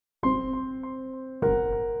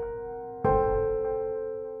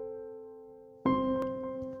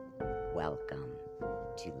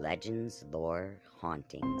to Legends, Lore,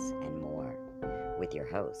 Hauntings, and More with your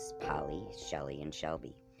hosts, Polly, Shelley, and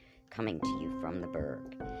Shelby, coming to you from the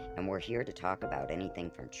Berg. And we're here to talk about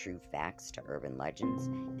anything from true facts to urban legends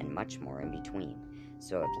and much more in between.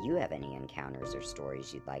 So if you have any encounters or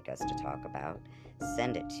stories you'd like us to talk about,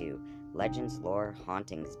 send it to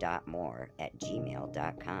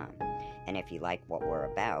legendslorehauntingsmore@gmail.com. And if you like what we're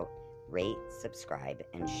about, rate, subscribe,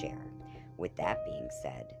 and share. With that being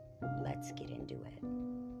said, let's get into it.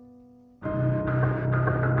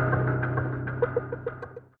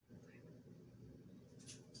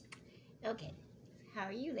 Okay, how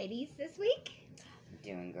are you ladies this week?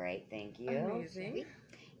 Doing great, thank you. Amazing.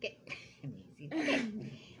 Good. Amazing. Okay,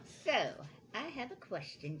 so I have a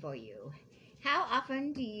question for you. How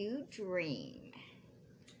often do you dream?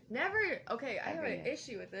 Never. Okay, I have Every an day.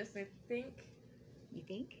 issue with this. I think You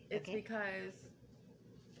think? it's Okay. because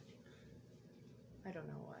I don't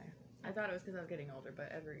know why. I thought it was because I was getting older,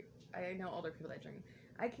 but I know older people that dream.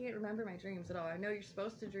 I can't remember my dreams at all. I know you're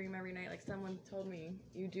supposed to dream every night. Like someone told me,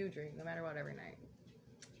 you do dream no matter what every night,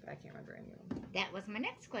 but I can't remember any of them. That was my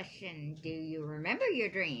next question. Do you remember your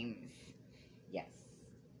dreams? Yes.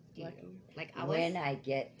 Do you? Lucky. Like always? When I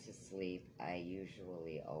get to sleep, I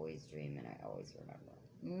usually always dream and I always remember.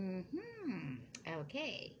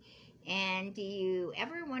 Okay. And do you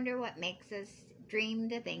ever wonder what makes us dream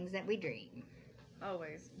the things that we dream?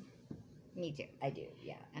 Always. Me too. I do,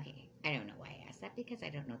 yeah. Okay. I don't know why I asked that because I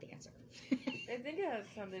don't know the answer. I think it has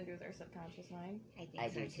something to do with our subconscious mind. I think I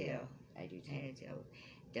so do too. too. I do too. I do too.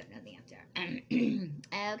 Don't know the answer.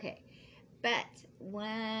 Okay. But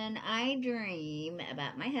when I dream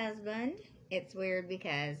about my husband, it's weird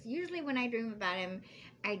because usually when I dream about him,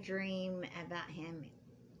 I dream about him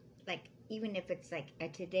like even if it's like a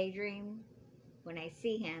today dream, when I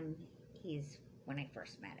see him, he's when I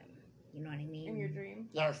first met him. You know what I mean? In your dream.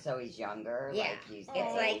 Yeah. Oh, so he's younger? Yeah. Like he's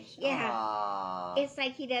It's like- aged? yeah. Aw. It's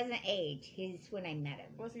like he doesn't age. He's when I met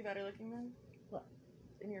him. Was he better looking then? What?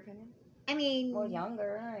 In your opinion? I mean, Well,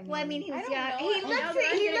 younger. I mean, he I was don't young. know. He Now that I'm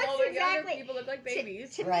getting looks older, younger exactly. people look like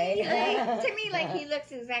babies. To Right. me, like he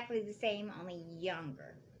looks exactly the same, only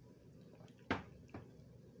younger.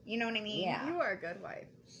 You know what I mean? Yeah. You are a good wife.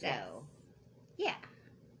 So, yeah.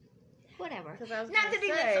 Whatever. 'Cause I was Not gonna that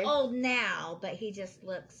he say- looks old now, but he just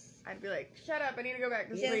looks I'd be like, shut up, I need to go back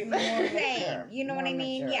to He's sleep. more Same. mature. You know what More I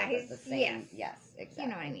mean? mature, Yeah, but he's- the same. yes. Yes, exactly. you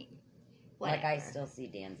know what I mean. Like I Whatever. still see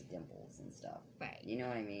Dan's dimples and stuff. Right. You know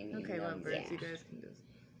what I mean? Okay, Even though lovebirds, he's- you guys can just.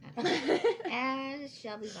 As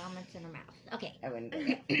Shelby vomits in her mouth. Okay. I wouldn't go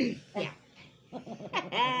there. Yeah.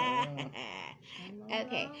 Okay.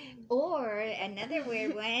 Okay. Or another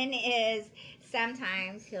weird one is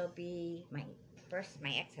sometimes he'll be my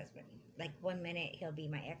ex-husband. Like one minute he'll be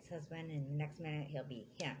my ex-husband and the next minute he'll be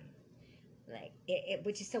him. Like it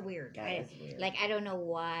which is so weird. That is weird. Like I don't know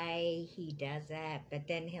why he does that, but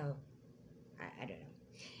then he'll I don't know.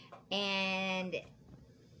 And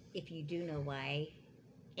if you do know why,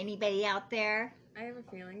 anybody out there? I have a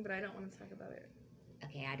feeling, but I don't want to talk about it.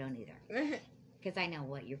 Okay, I don't either. Because I know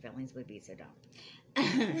what your feelings would be, so don't.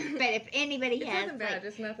 But if anybody It has, wasn't bad, like,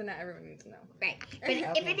 just nothing that everyone needs to know. right. But if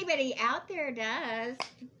Okay. anybody out there does,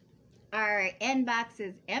 our inbox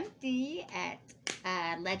is empty at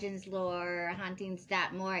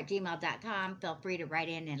legendslorehuntings.more@gmail.com. Feel free to write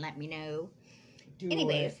in and let me know. Do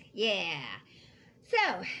Anyways, it. yeah.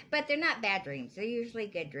 So, but they're not bad dreams. They're usually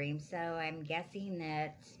good dreams. So I'm guessing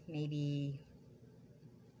that maybe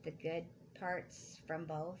the good parts from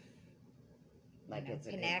both. Like know, it's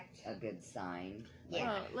connect. a good sign. Yeah.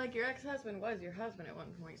 Well, like your ex-husband was your husband at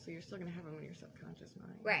one point, so you're still gonna have him in your subconscious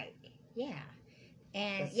mind. Right. Yeah.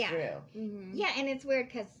 And That's yeah. true. Mm-hmm. Yeah, and it's weird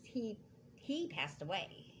because he passed away.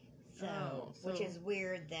 So, Oh, which so- is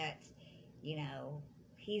weird that, you know,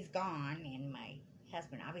 he's gone and my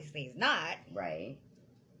husband obviously is not. Right.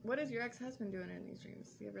 What is your ex-husband doing in these dreams?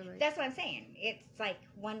 Do you ever like? That's what I'm saying. It's like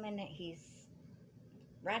one minute he's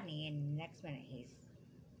Rodney and the next minute he's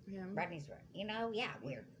him? Rodney's, you know, yeah,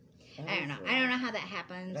 weird. That I don't is know. weird. I don't know how that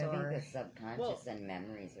happens But I or. think the subconscious and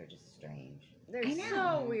memories are just strange. They're I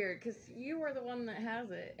know. so weird because you are the one that has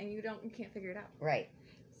it, and you can't figure it out. Right.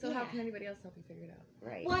 So how Yeah. can anybody else help you figure it out?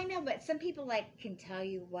 Right. Well, I know, but some people like can tell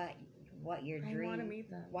you what your I dream, want to meet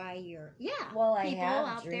them. why you're. Yeah. Well, I people have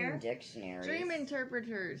out dream there. dictionaries. Dream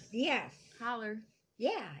interpreters. Yes. Holler.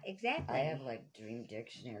 Yeah. Exactly. I have like dream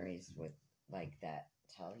dictionaries with like that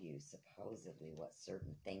tell you supposedly what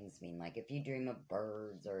certain things mean. Like if you dream of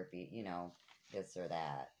birds or if you know this or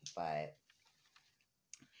that. But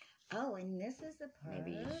Oh, and this is the part.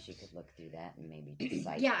 maybe she could look through that and maybe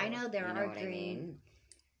decipher. Yeah, I know there you know are what I dream- mean?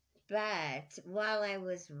 But while I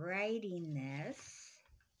was writing this,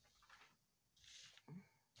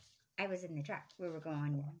 I was in the truck. We were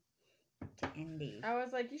going to Indy. I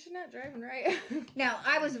was like, you should not drive and right. No,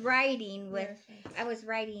 I was riding with. Yes. I was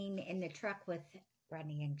riding in the truck with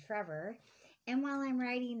Rodney and Trevor, and while I'm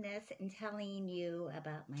writing this and telling you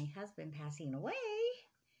about my husband passing away,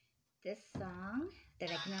 this song that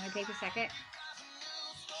I can only play for a second.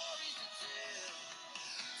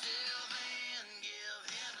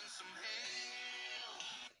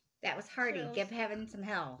 That was Hardy. Chills. Give Heaven Some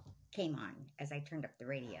Hell came on as I turned up the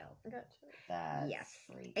radio. Gotcha. That's Yes,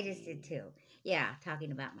 freaky. I just did too. Yeah,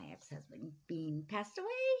 talking about my ex-husband being passed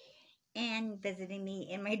away and visiting me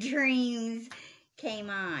in my dreams came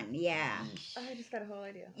on. Yeah. Yeesh. I just got a whole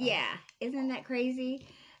idea. Yeah. Isn't that crazy?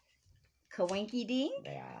 Kawinky dink,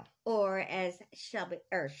 Yeah. or as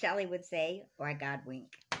Shelly would say, or a God wink.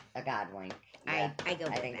 A God wink. Yeah. I go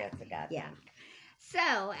with I think that. that's a God Yeah. wink. So,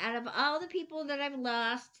 out of all the people that I've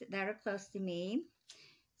lost that are close to me,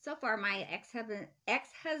 so far my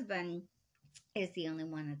ex-husband is the only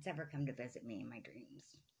one that's ever come to visit me in my dreams.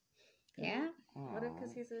 Yeah? What if Aw.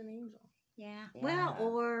 because he's an angel? Yeah. Yeah. Well,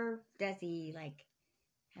 or does he like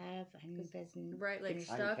have unfinished Right, like finished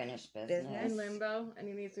stuck Unfinished business. business. in limbo and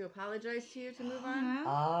he needs to apologize to you to move on? Uh-huh.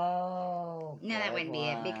 Oh. No, that good wouldn't be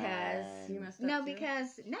it because You one. messed up too?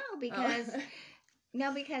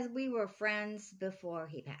 No, because we were friends before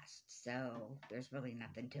he passed, so there's really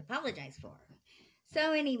nothing to apologize for.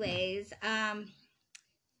 So, anyways, I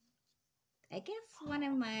guess one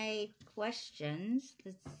of my questions.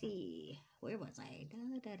 Let's see, where was I?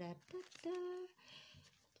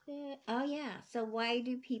 Oh yeah. So, why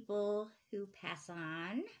do people who pass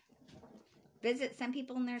on visit some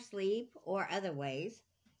people in their sleep or other ways?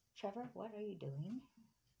 Trevor, what are you doing?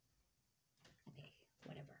 Okay,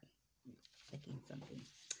 whatever. Clicking something.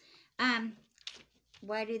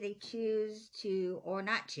 Why do they choose to or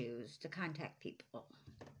not choose to contact people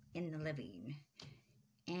in the living?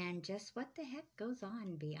 And just what the heck goes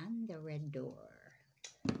on beyond the red door?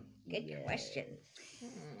 Good Yes. question. Hmm.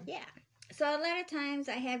 Yeah. So a lot of times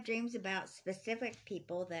I have dreams about specific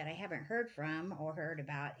people that I haven't heard from or heard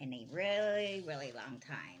about in a really, really long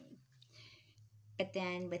time. But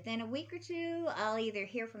then within a week or two, I'll either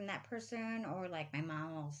hear from that person or like my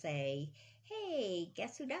mom will say, hey,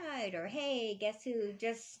 guess who died? Or hey, guess who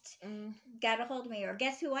just got a hold of me? Or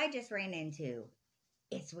guess who I just ran into?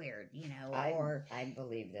 It's weird, you know, or I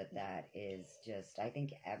believe that is just. I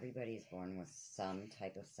think everybody's born with some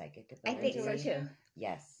type of psychic I ability. think so too.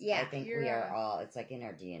 Yes. Yeah. I think You're, we are all. It's like in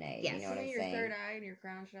our DNA. Yes. You know what I'm your saying? third eye and your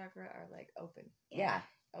crown chakra are like open. Yeah.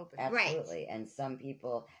 Open. Right. Absolutely. And some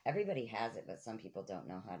people, everybody has it, but some people don't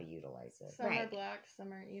know how to utilize it. Some are Right. black,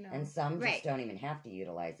 some are, And some Right. just don't even have to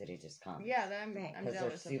utilize it. It just comes. Yeah, I'm, Right. I'm Because they're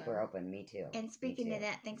jealous super of them. open. Me too. And speaking Me of too.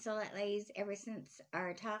 that, thanks a lot, ladies. Ever since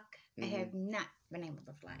our talk, I Mhm. have not been able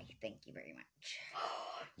to fly. Thank you very much.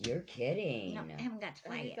 You're kidding. No, I haven't got to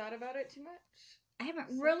fly Have you yet. thought about it too much? I haven't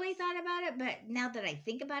really thought about it, but now that I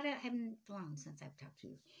think about it, I haven't flown since I've talked to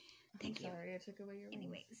you. Thank I'm you. sorry, I took away your wings.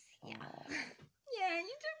 Anyways, yeah. Aw. Yeah,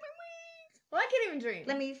 you took my wings. Well, I can't even dream.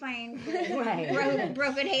 Let me find Right.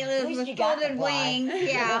 broken At halos least with you got folded the fly. wings.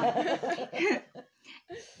 Yeah.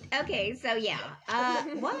 Okay, so yeah.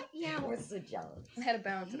 What? Yeah. We're so jealous. I had to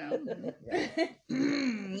balance it out.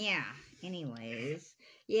 Yeah. Yeah. Anyways,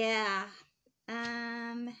 yeah.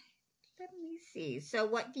 Let me see. So,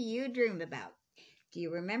 what do you dream about? Do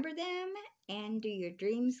you remember them? And do your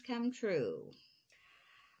dreams come true?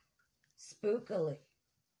 Spookily.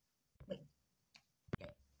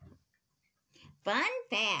 Fun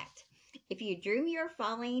fact: if you dream you're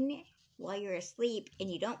falling while you're asleep and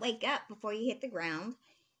you don't wake up before you hit the ground,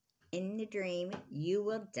 in the dream you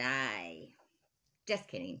will die. Just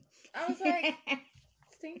kidding. I was like,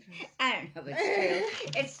 it's dangerous. I don't know if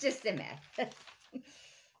it's true. It's just a myth.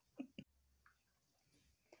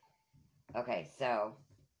 Okay, so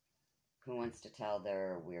who wants to tell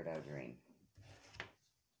their weirdo dream?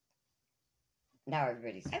 Now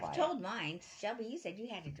everybody's quiet. I've told mine. Shelby, you said you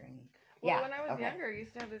had a dream. Well, Yeah, when I was okay. younger, I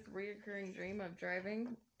used to have this reoccurring dream of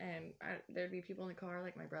driving, and there'd be people in the car,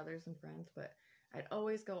 like my brothers and friends, but I'd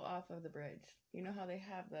always go off of the bridge. You know how they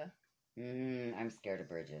have the... I'm scared of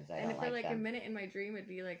bridges. I and don't for like like a them. minute in my dream, it'd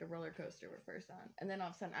be like a roller coaster we're first on. And then all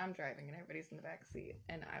of a sudden, I'm driving, and everybody's in the back seat,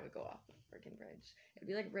 and I would go off the freaking bridge. It'd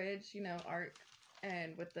be like a bridge, you know, arc,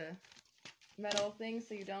 and with the metal thing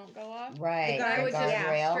so you don't go off. Right, And I the would just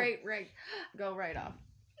guardrail. straight right, go right off.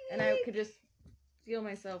 And I could just feel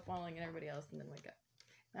myself falling and everybody else and then wake up.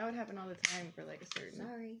 That would happen all the time for like a certain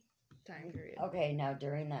Sorry. time period. Okay, now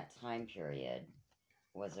during that time period,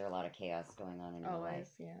 was there a lot of chaos going on in your life? Always,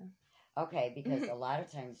 yeah. Okay, because a lot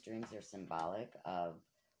of times dreams are symbolic of,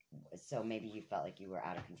 so maybe you felt like you were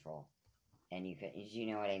out of control. and you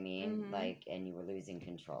know what I mean? Mhm. Like, and you were losing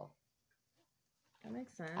control. That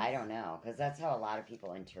makes sense. I don't know, because that's how a lot of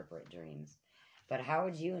people interpret dreams. But how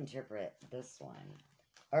would you interpret this one?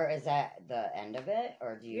 Or is that the end of it?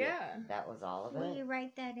 Or do you? Yeah. That was all of Will it? you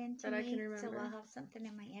write that into That I can me so remember. I'll have something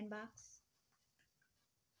in my inbox?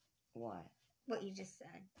 What? What you just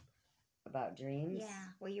said. About dreams? Yeah.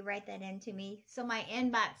 Will you write that into me so my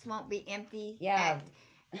inbox won't be empty? Yeah.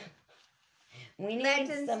 We need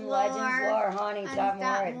Legends some lore, Legends Lore Haunting Top More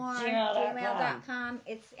at gmail.com. gmail.com.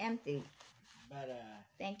 It's empty. But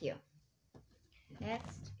Thank you.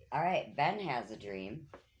 Next. All right, Ben has a dream.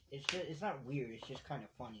 it's not weird. It's just kind of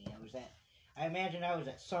funny. I imagine I was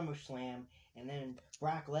at SummerSlam, and then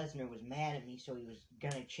Brock Lesnar was mad at me, so he was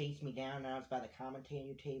gonna chase me down. And I was by the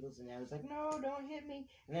commentator tables, and I was like, "No, don't hit me!"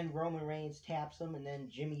 And then Roman Reigns taps him, and then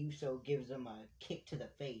Jimmy Uso gives him a kick to the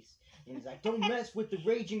face, and he's like, "Don't mess with the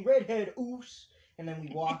raging redhead, oos!" And then we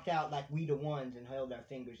walked out like we the ones and held our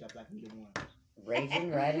fingers up like we the ones.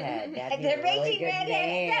 Raging Redhead. That'd be The a really Raging good Redhead.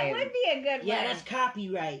 name. That would be a good Yeah, one. that's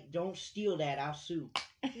copyright. Don't steal that. I'll sue.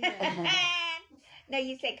 No,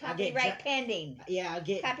 you say I'll get copyright pending. Yeah, I'll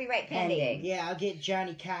get. Copyright Pending. pending. Yeah, I'll get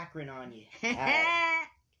Johnny Cochran on you. Alright.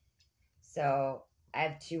 So I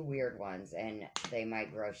have two weird ones, and they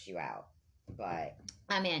might gross you out. But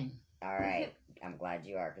I'm in. all right, I'm glad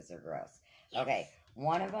you are because they're gross. Okay,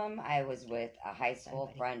 one of them I was with a high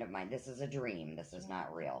school friend of mine. This is a dream. This is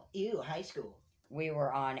not real. Ew, high school. We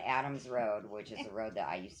were on Adams Road, which is a road that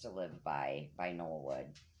I used to live by Knollwood,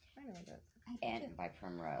 I know that. and by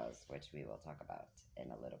Primrose, which we will talk about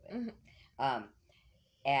in a little bit. Mhm.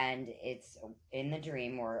 And it's in the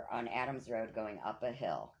dream. We're on Adams Road going up a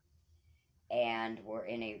hill, and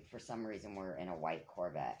for some reason, we're in a white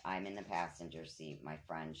Corvette. I'm in the passenger seat. My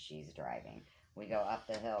friend, she's driving. We go up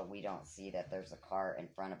the hill. We don't see that there's a car in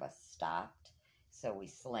front of us stopped, so we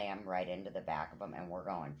slam right into the back of them, and we're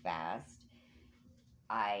going fast.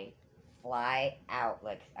 I fly out,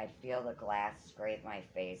 like I feel the glass scrape my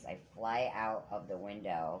face. I fly out of the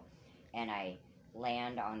window, and I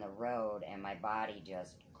land on the road, and my body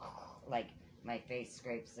just, like, my face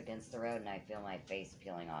scrapes against the road, and I feel my face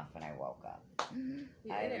peeling off, and I woke up.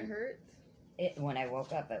 Yeah, and it hurts. When I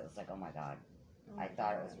woke up, it was like, oh my God. Oh my I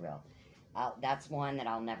thought it God. was real. That's one that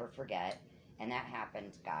I'll never forget. And that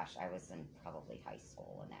happened, gosh, I was in probably high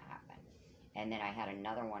school when that happened. And then I had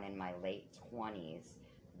another one in my late 20s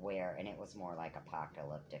and it was more like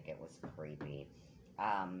apocalyptic. It was creepy.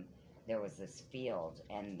 There was this field,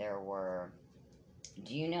 and there were,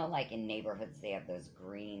 do you know, like in neighborhoods, they have those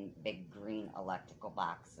big green electrical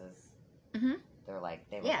boxes? Mhm. They're like,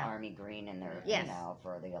 they were Yeah. army green, and they're, Yes.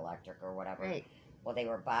 for the electric or whatever. Right. Well, they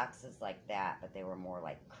were boxes like that, but they were more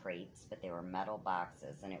like crates, but they were metal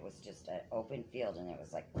boxes, and it was just an open field, and it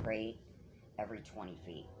was like crate every 20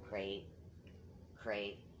 feet. Crate.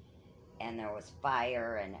 And there was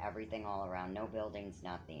fire and everything all around. No buildings,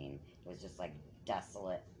 nothing. It was just like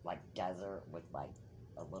desolate, like desert with like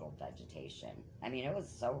a little vegetation. I mean, it was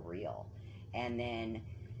so real. And then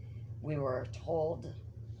we were told,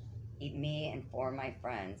 me and 4 of my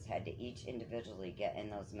friends had to each individually get in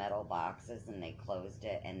those metal boxes, and they closed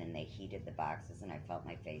it, and then they heated the boxes, and I felt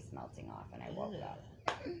my face melting off, and I woke up.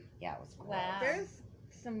 Yeah, it was cool. Wow. There's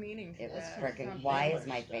some meaning to It was that. freaking. Something. Why is stuff.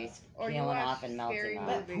 my face Or you peeling watch off and scary melting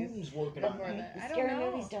off? But movies Putin's working on before that. that. I don't Scary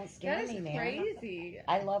know. movies don't scare That is me, man. crazy.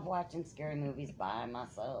 I love watching scary movies by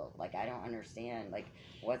myself. Like, I don't understand. Like,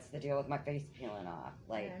 what's the deal with my face peeling off?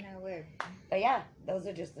 I Like, don't know where. but yeah, those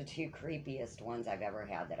are just the 2 creepiest ones I've ever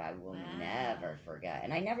had that I will Wow. never forget.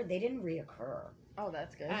 And they didn't reoccur. Oh,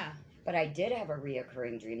 that's good. Ah. But I did have a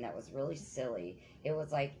reoccurring dream that was really silly. It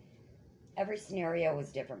was like, every scenario was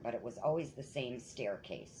different, but it was always the same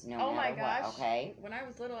staircase, no Oh matter my gosh. what, okay? When I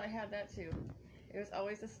was little, I had that too. It was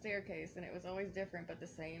always a staircase, and it was always different, but the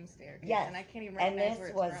same staircase. Yes. And I can't even And recognize this where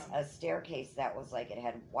it's was from. a staircase that was like, it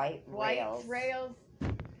had white White rails. rails.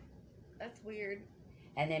 That's weird.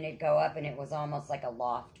 And then it'd go up, and it was almost like a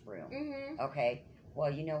loft room. Mm-hmm. Okay. Well,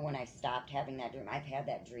 you know, when I stopped having that dream, I've had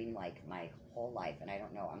that dream like my whole life, and I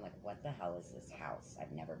don't know. I'm like, what the hell is this house?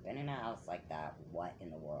 I've never been in a house like that. What in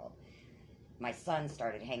the world? My son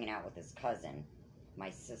started hanging out with his cousin,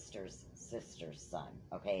 my sister's son.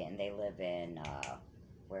 Okay, and they live in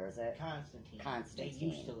where is it? Constantine. They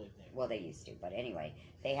used to live there. Well, they used to, but anyway,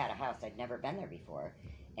 they had a house. I'd never been there before,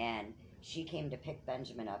 and she came to pick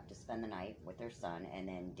Benjamin up to spend the night with her son, and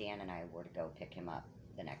then Dan and I were to go pick him up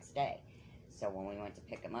the next day. So when we went to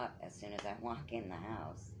pick him up, as soon as I walk in the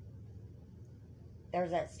house,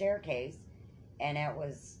 there's that staircase, and it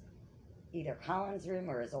was either Colin's room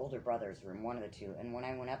or his older brother's room, one of the two. And when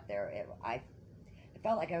I went up there, I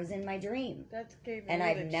felt like I was in my dream. That's gave me And the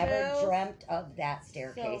I've never chills. dreamt of that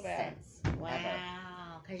staircase bad. since. Ever.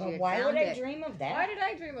 Wow. Because But you why would found I it. dream of that? Why did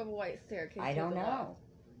I dream of a white staircase? I with don't a lock? know.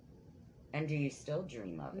 And do you still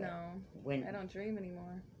dream of it? No, When? I don't dream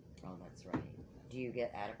anymore. Oh, that's right. Do you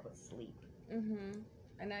get adequate sleep? Mm-hmm.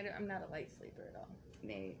 And I'm not a light sleeper at all.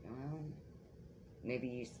 Maybe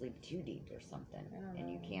you sleep too deep or something, I don't and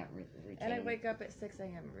you know. can't retain. And I wake up at 6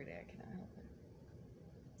 a.m. every day. I cannot help it.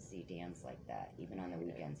 See, Dan's like that. Even on the hate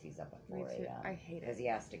it. weekends, he's up at Me 4 too. a.m. I hate because it. he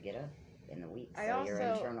has to get up in the week. So I your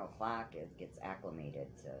also- internal clock gets acclimated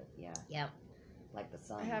to Yep. like the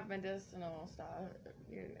sun. I have medicinal stuff.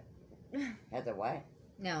 Has a what?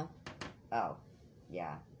 No. Oh,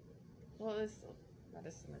 yeah. Well, this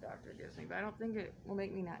medicine the doctor gives me, but I don't think it will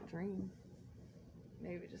make me not dream.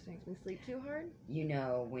 Maybe it just makes me sleep too hard. You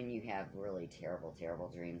know, when you have really terrible, terrible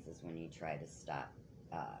dreams is when you try to stop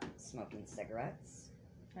smoking cigarettes.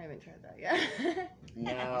 I haven't tried that yet.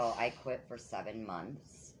 No, I quit for 7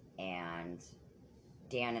 months, and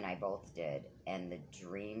Dan and I both did. And the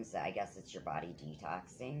dreams, I guess it's your body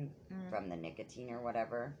detoxing from the nicotine or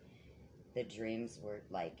whatever. The dreams were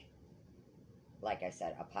like I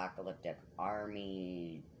said, apocalyptic,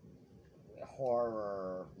 army,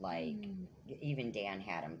 horror, like, even Dan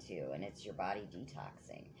had them too. And it's your body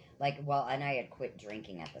detoxing. And I had quit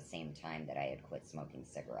drinking at the same time that I had quit smoking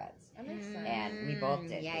cigarettes. That makes sense. And we both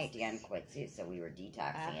did, because Yikes. Dan quit too, so we were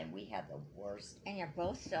detoxing, and we had the worst, And you're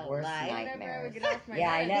both still worst alive. Whenever I would nightmares. get off my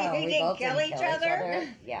Yeah, I meds, know. You We didn't both kill didn't each kill other?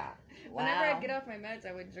 Yeah. Whenever Wow. I'd get off my meds,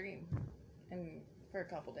 I would dream, and for a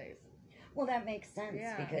couple days. Well, that makes sense,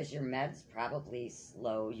 Yeah. because your meds probably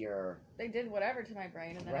slow your... They did whatever to my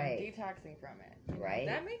brain, and then Right. I'm detoxing from it. You know? Right.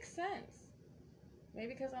 That makes sense.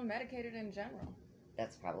 Maybe because I'm medicated in general.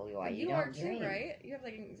 That's probably why And you you don't are dream. too, right? You have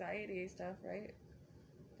like anxiety stuff, right?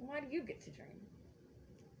 Why do you get to dream?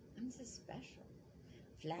 I'm so special.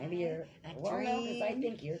 Fly. Maybe you're... I Well, no, because I dream.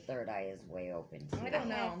 think your third eye is way open, too. I don't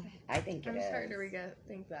know. I think it I'm is. starting to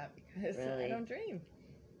rethink that because Really? I don't dream.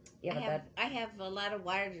 Yeah, but that... I have a lot of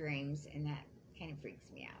water dreams, and that kind of freaks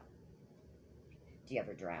me out. Do you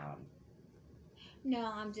ever drown? No,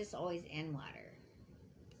 I'm just always in water.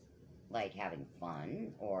 Like having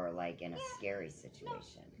fun, or like in a Yeah. scary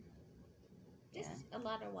situation? Just a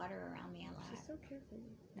lot of water around me a She's lot. so careful.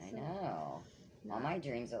 I know. All my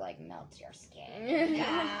dreams are like, melt your skin.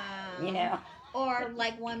 Yeah. You know? Or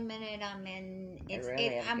like 1 minute I'm in. It's really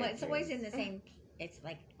have good it's always in dreams. the same. It's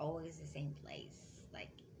like always the same place. Like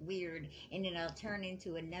weird, and then I'll turn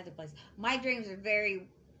into another place. My dreams are very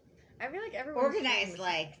I feel like everyone organized.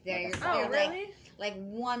 Like they're, Like a Oh, they're really? like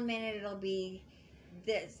 1 minute it'll be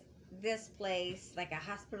this place, like a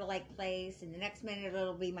hospital like place, and the next minute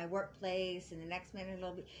it'll be my workplace, and the next minute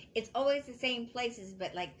it'll be, it's always the same places,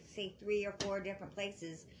 but like say 3 or 4 different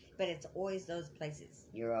places, but it's always those places.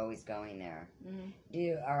 You're always going there.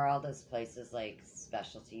 Mm-hmm. Are all those places like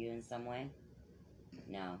special to you in some way?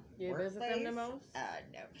 No. You visit them the Workplace? most?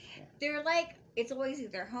 No. They're like, it's always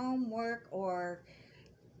either home, work, or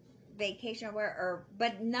vacation, or where, or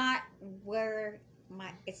but not where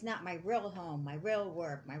it's not my real home, my real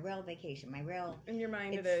work, my real vacation, my real. In your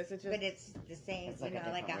mind, it It's- is. It's just But it's the same, It's like a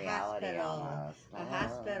like different a reality hospital, almost. a Oh.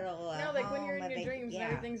 hospital. no, like when you're in home, your dreams and yeah.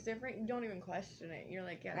 everything's different, you don't even question it. You're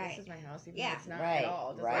like, yeah, Right. this is my house, even Yeah. though it's not Right, at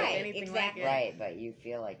all. Just right. like anything Exactly. like it. Right, but you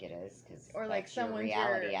feel like it is because Or like that's your someone's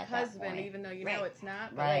reality your at that husband, point. even though you know Right. it's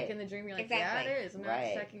not. But Right. like in the dream, you're like, Exactly. yeah, it is. I'm not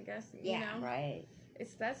Right. second guessing. Yeah. You know, Right.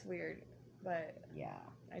 that's weird. But Yeah.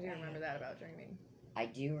 I do Right. remember that about dreaming. I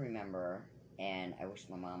do remember, and I wish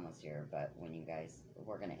my mom was here, but when you guys,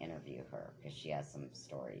 we're going to interview her because she has some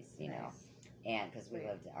stories, you know. Nice. And because Wait.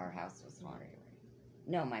 our house was haunted.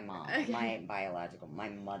 No, my mom, Okay. my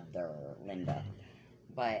mother, Linda.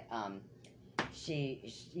 But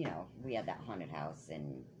she, you know, we had that haunted house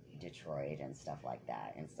in Detroit and stuff like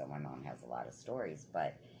that, and so my mom has a lot of stories.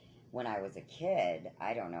 But when I was a kid,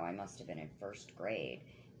 I don't know, I must have been in first grade,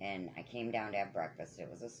 and I came down to have breakfast. It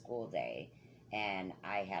was a school day, and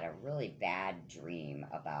I had a really bad dream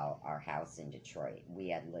about our house in Detroit. We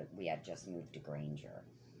had just moved to Granger,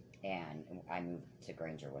 and I moved to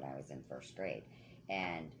Granger when I was in first grade,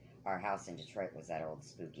 and our house in Detroit was that old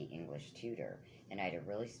spooky English Tudor, and I had a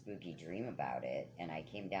really spooky dream about it, and I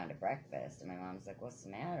came down to breakfast, and my mom's like, what's the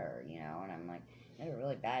matter, you know, and I'm like, I had a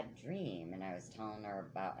really bad dream, and I was telling her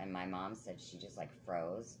about, and my mom said she just like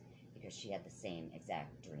froze, because she had the same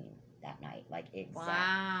exact dream that night, like exact,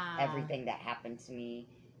 Wow. everything that happened to me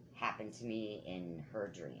in her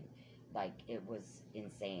dream. Like, it was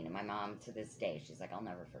insane. And my mom, to this day, she's like, I'll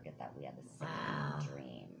never forget that we had the same Wow.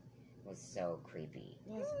 dream. It was so creepy.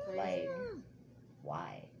 That's crazy. Like,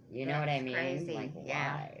 why? You know what I That's mean? crazy, Like,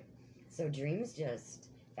 yeah. why? So dreams just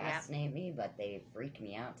fascinate me, but they freak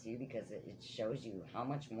me out too because it shows you how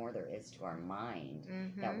much more there is to our mind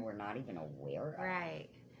that we're not even aware of. Right.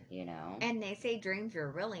 You know? And they say dreams are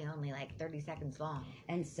really only like 30 seconds long.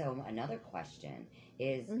 And so another question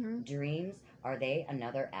is, dreams, are they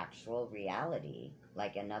another actual reality?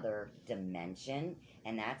 Like another dimension?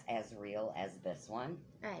 And that's as real as this one?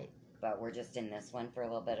 Right. But we're just in this one for a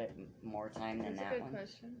little bit more time than That's that a good one?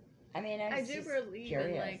 question. I mean, I do believe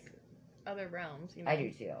curious. in like other realms, you know. I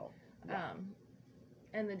do too. Yeah.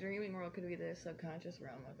 And the dreaming world could be the subconscious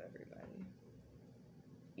realm of everybody.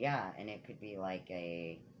 Yeah, and it could be like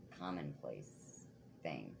a commonplace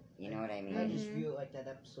thing. You know what I mean? I just view it like that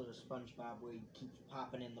episode of SpongeBob where he keeps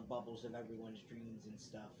popping in the bubbles of everyone's dreams and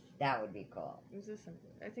stuff. That would be cool. Is this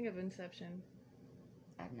something? I think of Inception.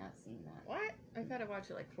 I've not seen that. What? I've got to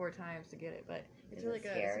watch it like 4 times to get it, but it's Is really it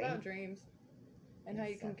good. scary? It's about dreams and how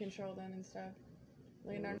you can Inception. control them and stuff.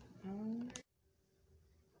 Leonardo.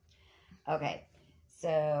 Okay,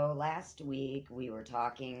 so last week we were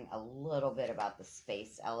talking a little bit about the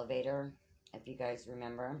space elevator, if you guys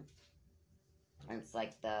remember. It's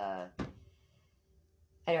like I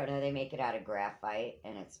don't know, they make it out of graphite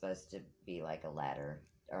and it's supposed to be like a ladder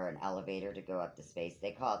or an elevator to go up to space.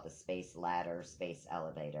 They call it the space ladder, space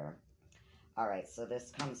elevator. All right, so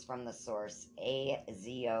this comes from the source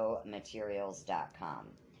azomaterials.com.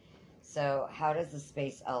 So how does the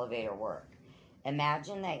space elevator work?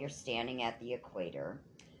 Imagine that you're standing at the equator.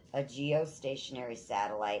 A geostationary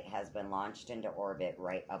satellite has been launched into orbit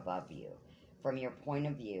right above you. From your point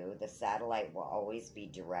of view, the satellite will always be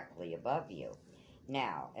directly above you.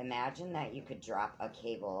 Now, imagine that you could drop a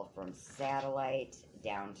cable from satellite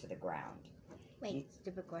down to the ground. Wait,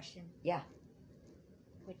 stupid question. Yeah.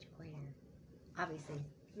 Which equator? Obviously.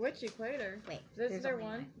 Which equator? Wait, Is there only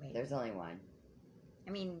one? Wait. There's only one.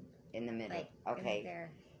 I mean, In the middle. like, Okay. isn't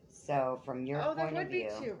there? So, from your Oh, there point of would be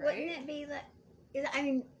view... 2, right? Wouldn't it be like? I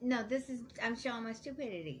mean, no. I'm showing my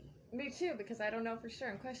stupidity. Me too, because I don't know for sure.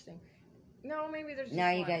 I'm questioning. No, maybe there's just Now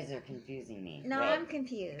you one. guys are confusing me. No, Wait. I'm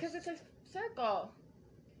confused. Because it's a circle.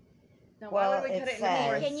 Now, Well, why would we it cut it says-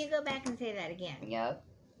 into 4? Can you go back and say that again? Yep.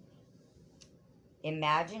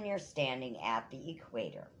 Imagine you're standing at the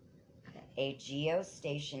equator. Okay. A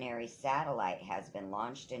geostationary satellite has been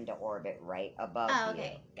launched into orbit right above Oh, you.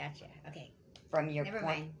 okay. Gotcha. Okay. From your Never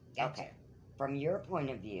point, mind. Gotcha. Okay. From your point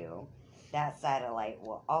of view, that satellite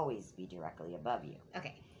will always be directly above you.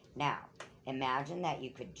 Okay. Now, imagine that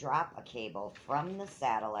you could drop a cable from the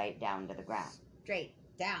satellite down to the ground. Straight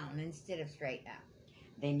down instead of straight up.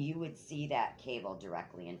 Then you would see that cable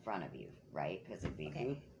directly in front of you, right? Because it'd be Okay.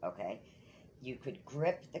 boop, okay? You could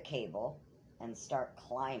grip the cable and start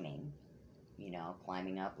climbing,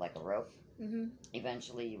 climbing up like a rope. Mm-hmm.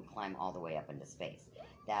 Eventually, you climb all the way up into space.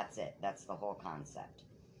 That's it. That's the whole concept.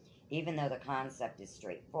 Even though the concept is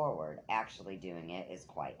straightforward, actually doing it is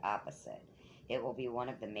quite opposite. It will be one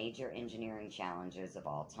of the major engineering challenges of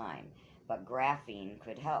all time, but graphene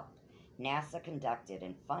could help. NASA conducted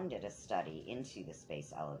and funded a study into the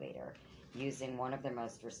space elevator using one of their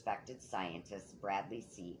most respected scientists, Bradley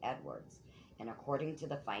C. Edwards. And according to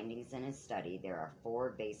the findings in his study, there are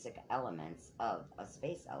 4 basic elements of a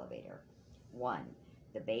space elevator. 1,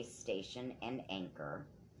 the base station and anchor.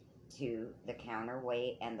 2, the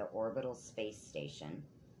counterweight and the orbital space station.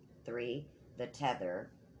 3, the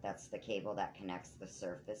tether, that's the cable that connects the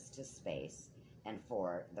surface to space. And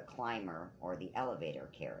 4, the climber or the elevator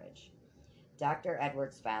carriage. Dr.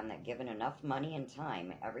 Edwards found that given enough money and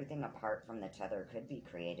time, everything apart from the tether could be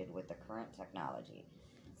created with the current technology.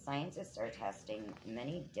 Scientists are testing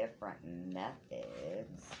many different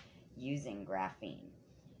methods using graphene.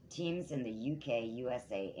 Teams in the UK,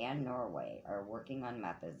 USA, and Norway are working on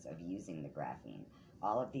methods of using the graphene.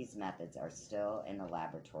 All of these methods are still in the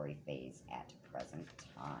laboratory phase at present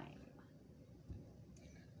time.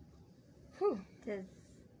 Whew. Did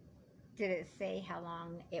it say how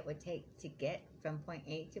long it would take to get from point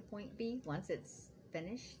A to point B once it's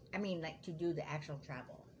finished? I mean, like to do the actual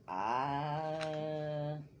travel.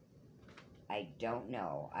 I don't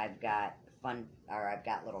know. I've got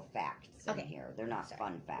little facts in Okay. here. They're not Sorry.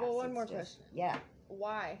 fun facts. Well, one It's more just- question. Yeah.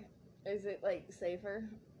 Why? Is it like safer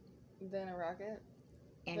than a rocket?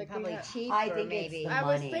 And Like we probably have- cheaper, I think it's maybe. the I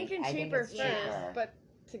was money. thinking I think cheaper it's first, cheaper. but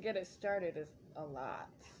to get it started is a lot.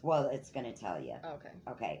 Well, it's going to tell you. Okay.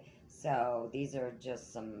 Okay, so these are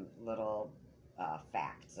just some little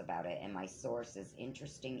facts about it, and my source is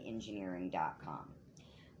interestingengineering.com.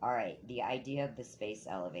 All right, the idea of the space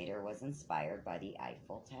elevator was inspired by the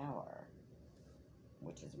Eiffel Tower,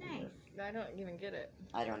 which is Nice. weird. I don't even get it.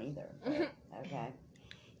 I don't either. But, okay.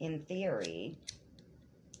 In theory,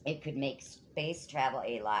 it could make space travel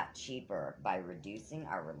a lot cheaper by reducing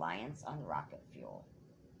our reliance on rocket fuel.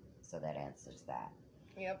 So that answers that.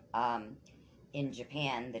 Yep. In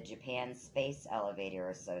Japan, the Japan Space Elevator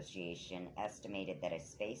Association estimated that a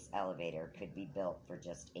space elevator could be built for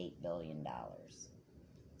just $8 billion.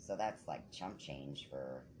 So that's like chump change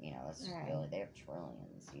for, let's just Right. build it. They have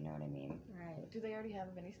trillions, you know what I mean? Right. Do they already have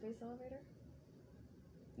a mini space elevator?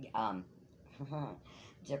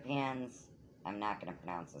 Japan's, I'm not going to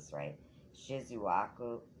pronounce this right,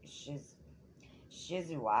 Shizuoka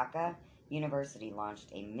University launched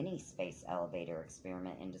a mini space elevator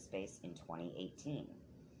experiment into space in 2018.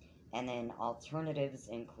 And then alternatives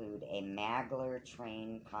include a Maglev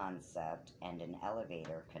train concept and an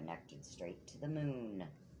elevator connected straight to the moon.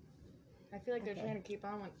 I feel like they're Okay. trying to keep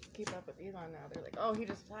up with Elon now. They're like, oh, he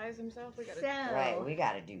just flies himself. We gotta. So, Right, we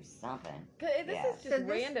got to do something. This yeah. is just So this-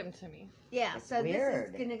 random to me. yeah, It's so weird. this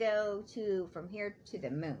is going to go from here to the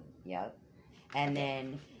moon. Yep. And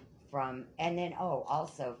then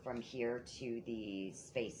also from here to the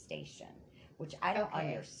space station, which I don't Okay.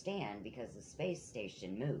 understand because the space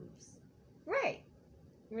station moves. Right.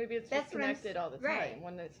 Maybe it's That's just what I'm connected all the time. right.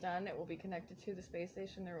 When it's done, it will be connected to the space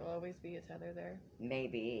station. There will always be a tether there.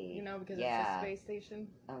 Maybe. You know, because yeah. it's a space station.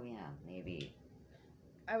 Oh yeah, maybe.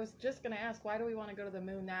 I was just gonna ask, why do we want to go to the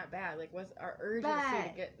moon that bad? Like, what's our urgency to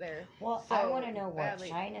But- get there? Well, I So want to know what badly,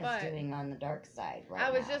 China's but- doing on the dark side right I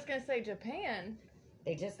was now. just gonna say Japan.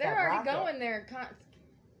 They just They're that already rocket. going there.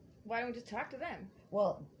 Why don't we just talk to them?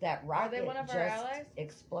 Well, that rocket they one of just our allies?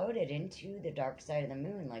 exploded into the dark side of the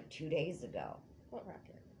moon like 2 days ago. What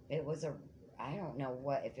rocket? It was I don't know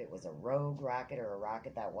if it was a rogue rocket or a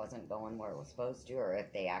rocket that wasn't going where it was supposed to, or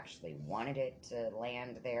if they actually wanted it to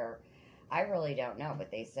land there. I really don't know,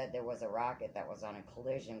 but they said there was a rocket that was on a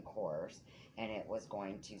collision course and it was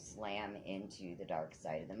going to slam into the dark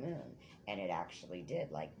side of the moon. And it actually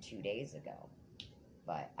did, like 2 days ago.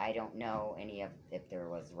 But I don't know if there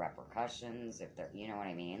was repercussions, if there, you know what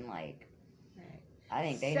I mean? Like, Right. I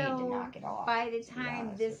think they need to knock it off. By the to be time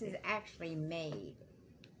honest this with is you. actually made,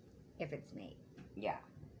 if it's made, Yeah.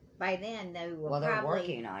 by then they will Well, they're probably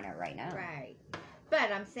working on it right now. right. But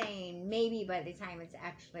I'm saying maybe by the time it's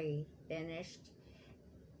actually finished,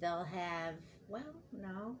 they'll have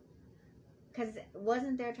no, because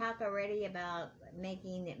wasn't there talk already about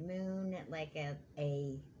making it moon like a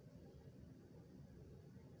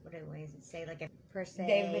what do I say, like a per se?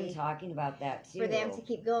 They've been talking about that too. for them to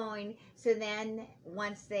keep going. So then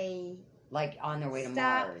once they like on their way to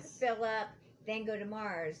stop, Mars. fill up, then go to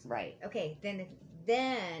Mars. Right. Okay,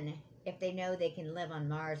 then if they know they can live on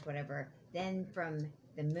Mars, whatever, then from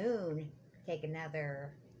the moon make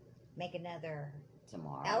another To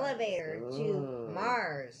Mars. elevator to Ooh.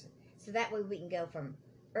 Mars, so that way we can go from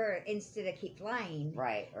Earth instead of keep flying.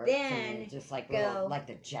 Right. Or Then just like go- like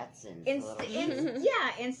the Jetsons. the little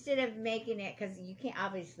ship. Instead of making it, because you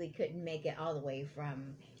couldn't make it all the way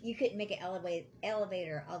from, you couldn't make an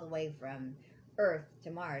elevator all the way from Earth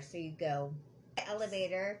to Mars. So you go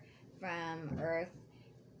elevator from Earth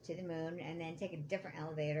to the moon, and then take a different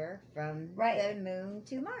elevator from Right. the moon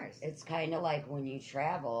to Mars. It's kind of like when you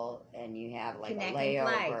travel and you have like Connecting a layover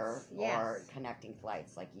flights, or yes. connecting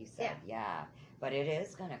flights, like you said. Yeah. But it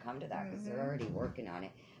is going to come to that because they're already working on it.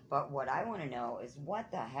 But what I want to know is what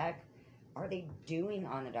the heck are they doing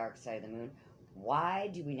on the dark side of the moon? Why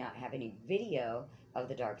do we not have any video of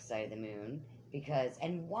the dark side of the moon?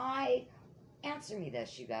 And why, answer me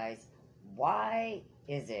this, you guys, why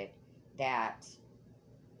is it that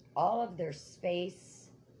all of their space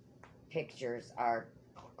pictures are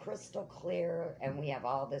crystal clear and we have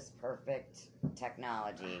all this perfect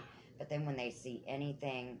technology, but then when they see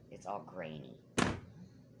anything, it's all grainy?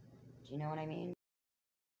 Do you know what I mean?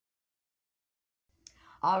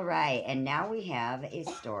 All right, and now we have a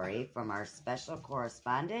story from our special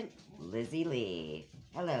correspondent, Lizzie Lee.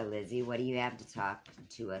 Hello, Lizzie. What do you have to talk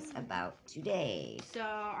to us about today? So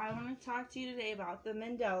I want to talk to you today about the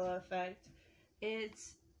Mandela effect.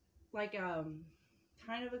 It's like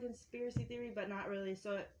kind of a conspiracy theory, but not really.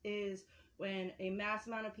 So it is when a mass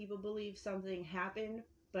amount of people believe something happened,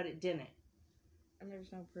 but it didn't. And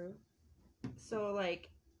there's no proof. So like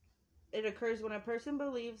it occurs when a person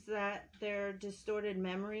believes that their distorted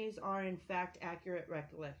memories are in fact accurate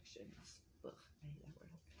recollections. Ugh, I hate that word.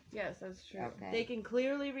 Yes, that's true. Okay. They can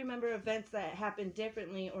clearly remember events that happened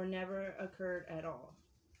differently or never occurred at all.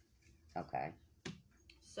 Okay.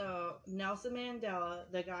 So, Nelson Mandela,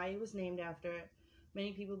 the guy who was named after it,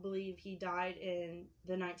 many people believe he died in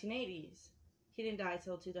the 1980s. He didn't die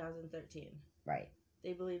till 2013. Right.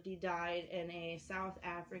 They believed he died in a South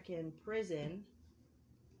African prison.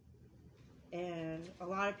 And a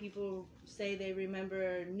lot of people say they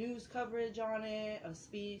remember news coverage on it, a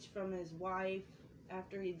speech from his wife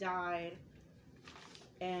after he died.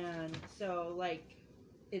 And so, like,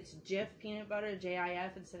 it's Jif peanut butter,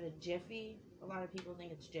 J-I-F instead of Jiffy. A lot of people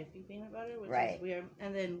think it's Jiffy peanut butter, which Right. is weird.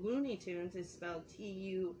 And then Looney Tunes is spelled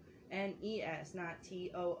Tunes, not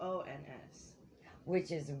Toons.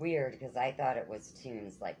 Which is weird because I thought it was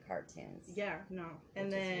tunes like cartoons. Yeah, no. And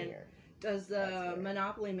Which is then weird. does That's the weird.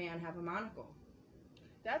 Monopoly Man have a monocle?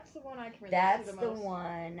 That's the one I can relate That's to the the most.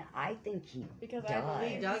 one I think he Because does. I believe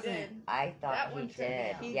He he doesn't. did. I thought That he one tripped me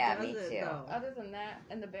did. out. He Yeah, does me it, too. though. Other than that,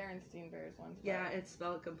 and the Berenstein Bears ones. Yeah, it's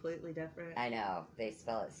spelled completely different. I know they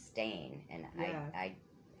spell it stain, and Yeah.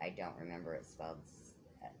 I don't remember it spelled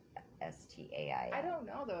S-T-A-I-N. I don't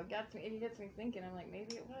know though. It gets me thinking. I'm like,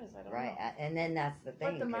 maybe it was. I don't Right, know. and then that's the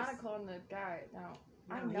thing. But the 'cause- monocle and the guy, no.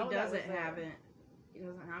 I No, know he that was doesn't there. have it. He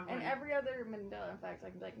doesn't have And one. every other Mandela, in fact,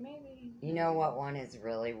 like maybe. You know what one is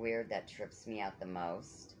really weird that trips me out the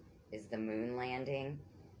most is the moon landing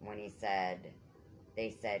when they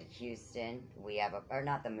said Houston, we have a, or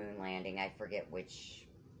not the moon landing, I forget which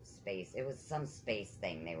space. It was some space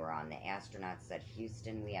thing they were on. The astronauts said,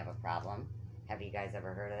 Houston, we have a problem. Have you guys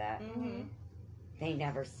ever heard of that? Mhm. They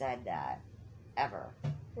never said that. Ever.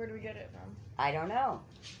 Where do we get it from? I don't know.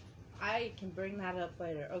 I can bring that up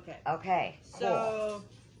later. Okay. Okay, cool. So,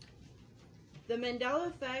 the Mandela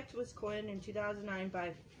effect was coined in 2009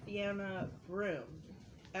 by Fiona Broom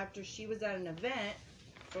after she was at an event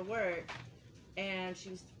for work and she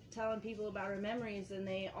was telling people about her memories, and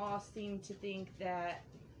they all seemed to think that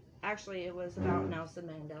actually it was about Nelson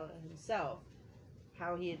Mandela himself,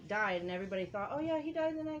 how he had died, and everybody thought, oh yeah, he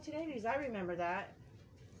died in the 1980s. I remember that.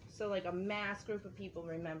 So, like, a mass group of people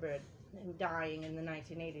remembered him dying in the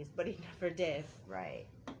 1980s, but he never did. Right.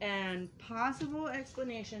 And possible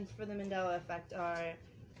explanations for the Mandela effect are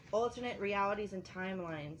alternate realities and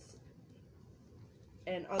timelines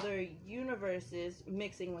and other universes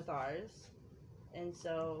mixing with ours. And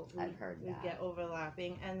so I've heard we that. get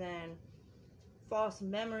overlapping. And then false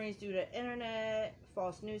memories due to internet,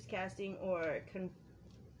 false newscasting, or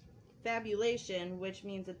confabulation, which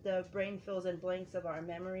means that the brain fills in blanks of our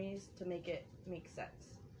memories to make it make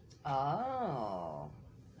sense. Oh.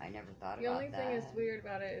 I never thought The about only that. thing that's weird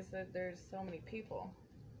about it is that there's so many people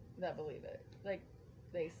that believe it. Like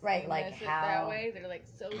they Right, seem like this it how- that way. They're like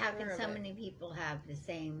so How sure can of so it. many people have the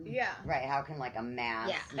same? Yeah. Right, how can like a mass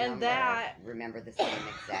Yeah. number And that- remember the same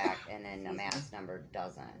exact and then a mass number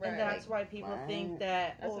doesn't? Right. And that's why people think what?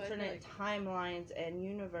 that That's what I feel alternate timelines and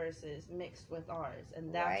universes mixed with ours.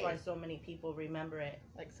 And that's why Right. so many people remember it.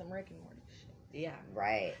 Like some Rick and Morty shit. Yeah.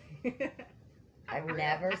 Right. I've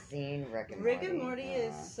never seen Rick and Rick Morty. and Morty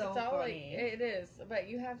is so It's all like funny. it is, but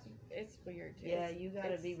you have to. It's weird. Too. Yeah, It's- you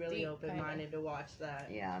gotta it's be really deep, open-minded to watch that.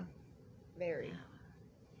 Yeah. Very.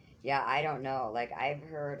 Yeah, I don't know. Like, I've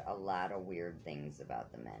heard a lot of weird things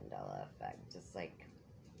about the Mandela effect. Just like,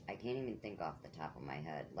 I can't even think off the top of my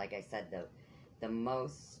head. Like I said, the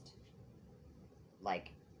most,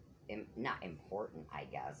 like, not important, I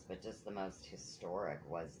guess, but just the most historic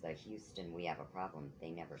was the Houston, we have a problem.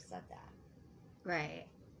 They never said that. Right.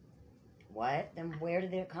 What? Then where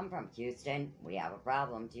did it come from? Houston, we have a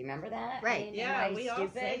problem. Do you remember that? Right. I mean, Yeah, am I we all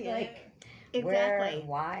stupid? say Like, it. where? Exactly.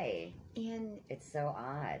 Why? And It's so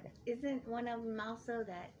odd. isn't one of them also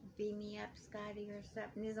that "Beam Me Up, Scotty" or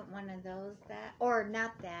something? Isn't one of those that, or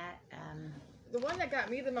not that? The one that got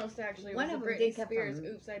me the most actually One was of the them Britney did come Spears from-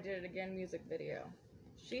 "Oops, I Did It Again" music video.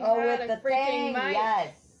 She Oh, had with a the freaking thing, mic.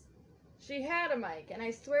 yes. She had a mic, and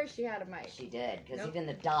I swear she had a mic. She did, because Nope. even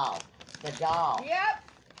the doll, Yep.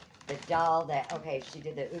 the doll that, okay, she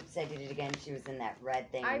did the oops, I did it again, she was in that red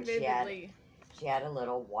thing, I and vividly. she had a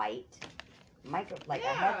little white micro, like a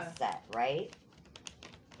Yeah. headset, right?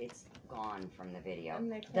 It's gone from the video. And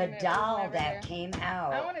they The claim it was doll never that there. came I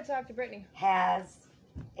out want to talk to Brittany. has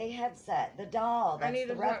a headset. The doll, I that's need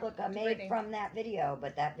the to talk replica to made Brittany. from that video,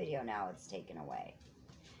 but that video now it's taken away.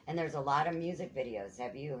 And there's a lot of music videos.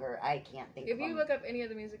 Have you heard? I can't think If of you them. look up any of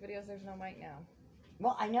the music videos, there's no mic now.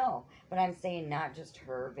 Well, I know, but I'm saying not just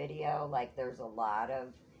her video. Like, there's a lot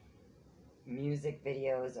of music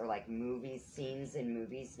videos or like movies, scenes in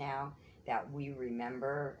movies now that we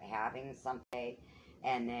remember having someday,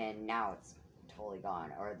 and then now it's totally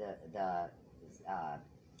gone. Or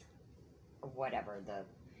whatever the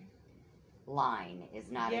line is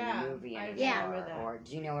not in Yeah, the movie I anymore. remember that. Or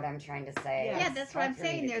do you know what I'm trying to say? Yeah. Yeah, It's that's what hard I'm for me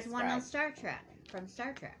saying. to There's one on describe. Star Trek, from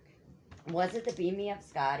Star Trek. Was it the Beam Me Up,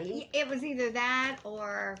 Scotty? It was either that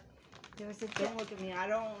or there was a. Don't look at me. I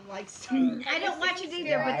don't like Star. I don't watch it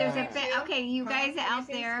either, but there's a. Okay, you guys Have out you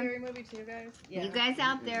seen there. Scary Movie too, guys? Yeah. You guys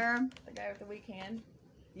out there. The guy with the weak hand.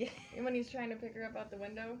 Yeah. And when he's trying to pick her up out the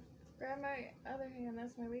window, grab my other hand,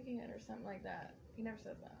 that's my weak hand, or something like that. He never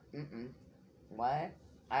says that. Mm-mm. What?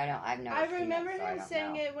 I've never I seen remember it, so I him don't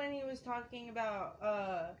saying know. it when he was talking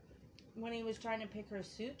about when he was trying to pick her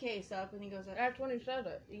suitcase up, and he goes, That's when he said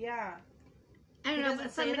it. "Yeah." I don't He know, doesn't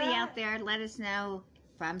but say somebody that? out there let us know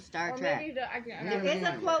from Star Or Trek. maybe I can. There is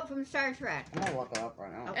a quote from Star Trek. I'm gonna look it up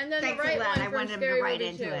right now. And then Thanks the a right lot. one I from wanted him to Scary write Movie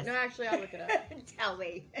into 2. us. No, actually, I'll look it up. Tell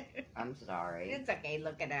me. I'm sorry. It's okay,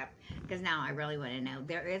 look it up. Because now I really want to know.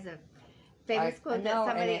 There is a famous quote know, that and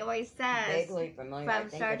somebody it always says Vaguely familiar. I from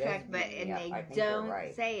think Star it is Trek, but Beam Me and Up. they I think you're don't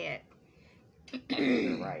right. say it. I think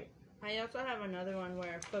you're right. I also have another one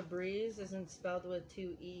where Febreze isn't spelled with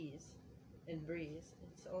 2 E's in breeze.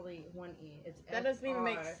 It's only 1 E. It's That doesn't even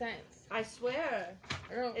make FR. sense. I swear.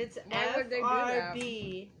 I don't, It's why would they do that?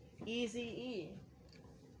 FRBEZE.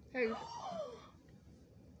 Hey,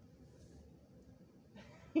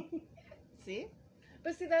 See?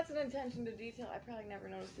 but see, that's an attention to detail I probably never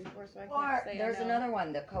noticed before, so I Or can't say there's I know. another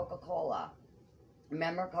one, the Coca-Cola.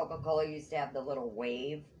 Remember Coca-Cola used to have the little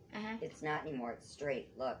wave? Uh-huh. It's not anymore. It's straight.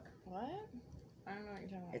 Look, What? I don't know what you're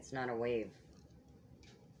talking about. it's not a wave.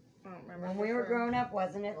 I don't remember. When we were growing up,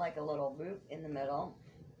 wasn't it like a little boop in the middle?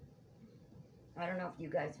 I don't know if you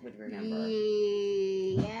guys would remember.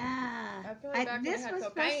 Yeah. I feel like back when This it had was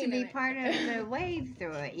supposed cocaine to in be it. part of the wave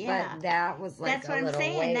through it. Yeah. But that was like That's a what I'm little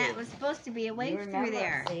saying. wave. That was supposed to be a You wave remember? through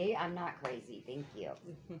there. See, I'm not crazy. Thank you.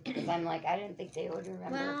 Because I'm like, I didn't think they would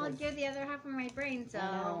remember. Well, 'cause you're the other half of my brain, so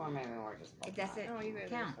I know, or maybe we're just both it doesn't Oh, you guys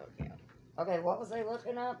count. are so cute. Okay, what was I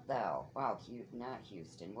looking up though? Wow, not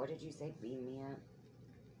Houston. What did you say? Beam me up.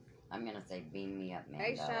 I'm gonna say beam me up,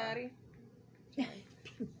 Hey, Mandela. Shotty.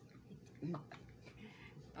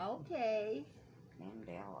 Okay.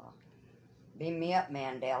 Mandela. Beam me up,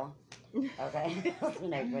 Mandela. Okay, that's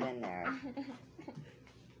what I put in there.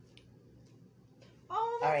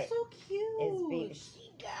 Oh, that's Alright. so cute. It's beam.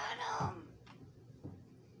 She got 'em.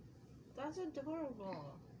 That's adorable.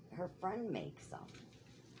 Her friend makes them.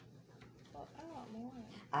 Well, I want more.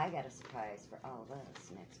 I got a surprise for all of us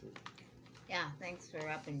next week. Yeah, thanks for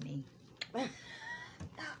upping me.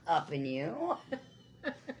 Upping you.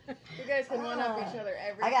 You guys can one up each other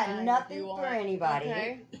every I time. got if nothing you for want. anybody.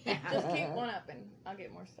 Okay? Just keep one upping. I'll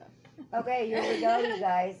get more stuff. Okay, here we go, you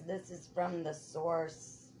guys. This is from the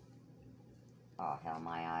source. Oh, hell,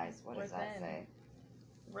 my eyes. What does that Within. say?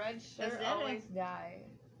 Red shirt that always die.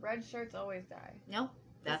 Red shirts always die. Nope,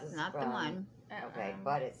 that's is not the from- one. Okay,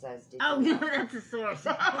 but it says. Did Oh, you no, that's a source.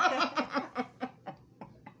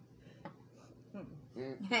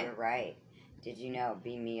 You're right. Did you know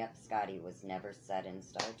Beam Me Up, Scotty was never said in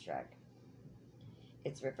Star Trek?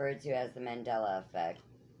 It's referred to as the Mandela effect,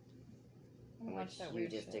 Watch which that you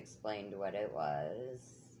weird just shit. explained what it was.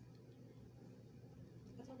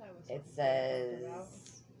 I thought that was It something to talk about.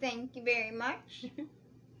 says. Thank you very much.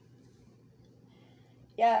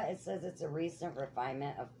 Yeah, it says it's a recent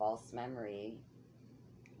refinement of false memory.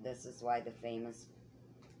 This is why the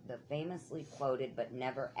famously quoted but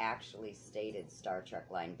never actually stated Star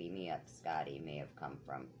Trek line "Beam me up, Scotty" may have come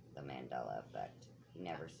from the Mandela effect. He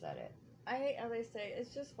never said it. I hate how they say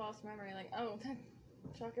it's just false memory. Like, oh,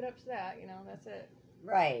 chalk it up to that. You know, that's it.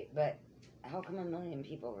 Right, but how come a million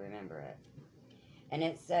people remember it? And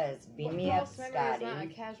it says "Beam Well, me up, false memory is not a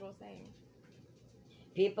Scotty." casual thing.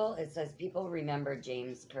 It says people remember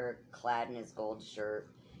James Kirk clad in his gold shirt,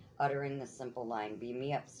 uttering the simple line "Beam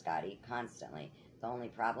me up, Scotty" constantly. The only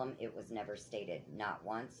problem, it was never stated. Not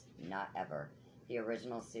once, not ever. The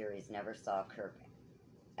original series never saw Kirk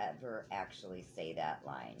ever actually say that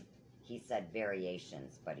line. He said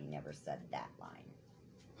variations, but he never said that line.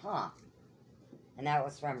 Huh. And that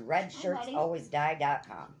was from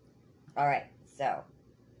redshirtsalwaysdie.com. Alright, so,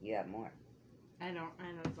 you have more. I know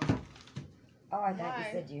it's all. Oh, I thought you Why?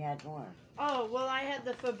 said you had more. Oh, well, I had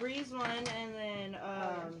the Febreze one and then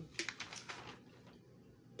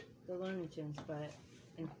the Looney Tunes,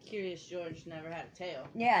 and Curious George never had a tail.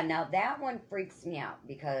 Yeah, now that one freaks me out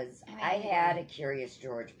because I had a Curious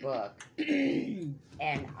George book, and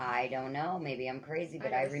I don't know, maybe I'm crazy,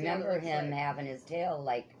 but I gotta see what it remember looks him like. having his tail,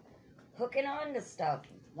 like, hooking on to stuff,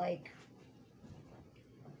 like,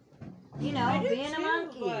 you know, I do being a too,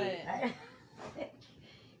 monkey. but-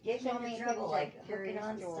 Getting Show in me trouble, pictures like, of hooking Curious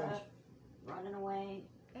on George. stuff, running away.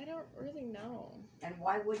 I don't really know. And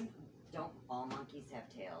why don't all monkeys have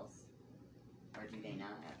tails? Or do they not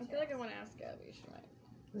have I tails? feel like I want to ask Gabby. She might.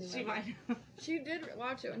 She might. She did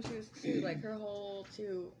watch it when she was like her whole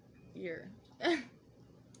 2 year. Yeah,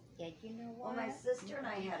 you know Well, what? my sister and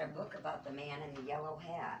I had a book about the man in the yellow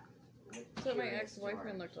hat. with That's what my Curious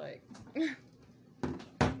ex-boyfriend George. looked like.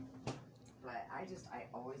 But I I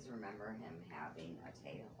always remember him having a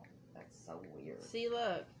tail. That's so weird. See,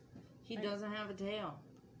 look, he I- doesn't have a tail.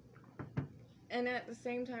 And at the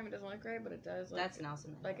same time, it doesn't look right, but it does. Like, That's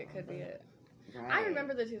Nelson Mandela. like it could be it. Right. I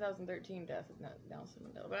remember the 2013 death of Nelson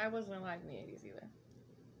Mandela, but I wasn't alive in the 80s either.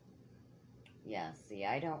 Yeah, see,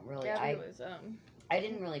 I don't really. Gabby was I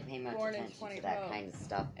didn't really pay much born in attention to 2012. that kind of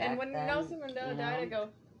stuff. And back when then, Nelson Mandela you died, I know? go,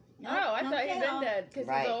 No, oh, I no thought he'd tail. been dead because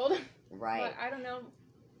Right. he's old. Right. But I don't know.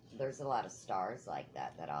 There's a lot of stars like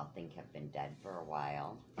that I'll think have been dead for a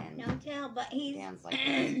while, and No tell, but he's Dan's like,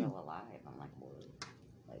 they're still alive. I'm like, whoa.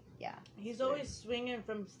 Like, yeah. He's weird. always swinging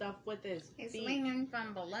from stuff with his he's feet. swinging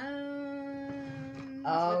from balloons.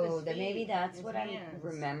 Oh, his then maybe feet, that's his what hands. I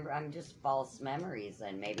remember. I'm just false memories,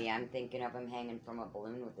 and maybe I'm thinking of him hanging from a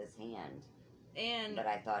balloon with his hand, And but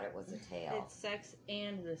I thought it was a tail. it's Sex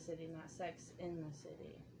and the City, not Sex in the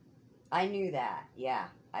City. I knew that. Yeah,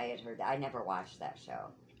 I had heard that. I never watched that show,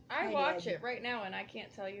 I I watch did. it right now, and I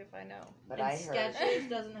can't tell you if I know. but and I heard. Sketches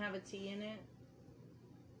doesn't have a T in it.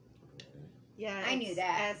 Yeah, I knew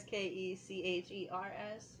that.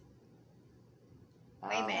 SKECHERS. Oh,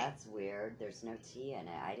 Wait a minute. that's weird. There's no T in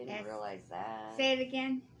it. I didn't S- realize that. Say it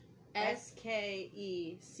again.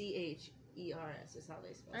 SKECHERS is how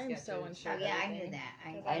they spell I'm Skechers. so unsure. Oh yeah, I everything. knew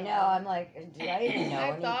that. I know. I'm like, do I even know I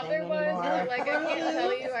anything thought there was, anymore? but like I can't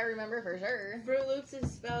tell you. I remember for sure. Fruit Loops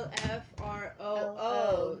is spelled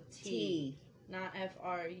FROOT, not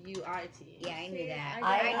FRUIT. Yeah, I knew that.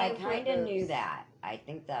 I know kind Fruit of knew Loops. that. I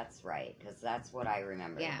think that's right because that's what I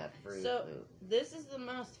remember. Yeah. The Fruit So- Loop. This is the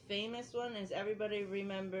most famous one. Is everybody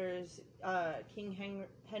remembers King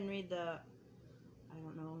Henry the? I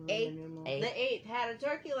don't know. Eighth? Eighth. The eighth had a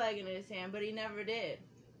turkey leg in his hand, but he never did.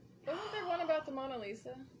 Wasn't there one about the Mona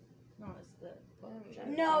Lisa? No, it's the.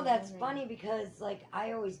 No, that's funny because like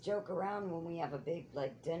I always joke around when we have a big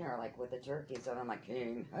like dinner like with a turkey. So I'm like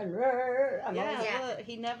King Henry. I'm Yeah, always, Yeah. look,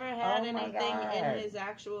 he never had Oh my anything God. in his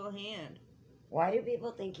actual hand. why do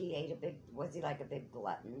people think he ate a big? Was he like a big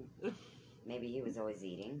glutton? Maybe he was always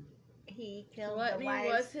eating. He killed Gluttony the wives.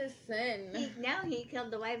 was his sin. He killed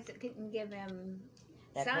the wives that couldn't give him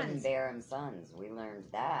That couldn't sons. bear him sons. We learned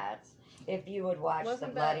that. If you would watch the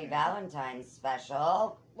Wasn't Bloody that- Valentine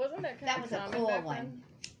special. Wasn't that kind That of was a common cool back one. then?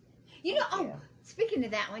 You know. Thank Oh, speaking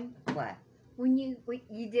of that one, What? when you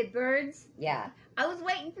did birds, Yeah, I was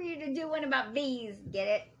waiting for you to do one about bees. Get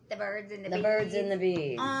it? The birds and the the bees. birds and the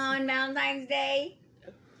bees. on Valentine's Day.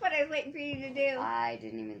 What I was waiting for you to do. I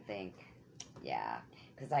didn't even think. Yeah,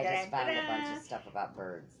 because I just found a bunch Da-da-da-da. of stuff about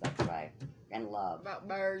birds. That's why. And love. About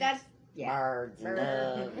birds. That's yeah. Birds and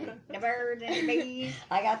love. The birds and the bees.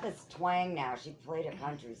 I got this twang now. She played a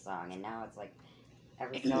country song, and now it's like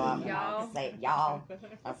every so often I'll Y'all. say y'all.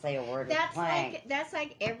 I'll say a word with twang. That's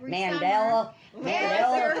like every summer. Mandela. Bless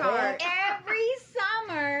Mandela. your heart. Every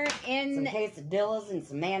summer Some in quesadillas and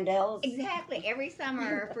some Mandelas. exactly every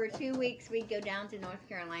summer for 2 weeks we'd go down to North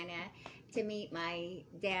Carolina to meet my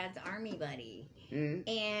dad's army buddy. Mm.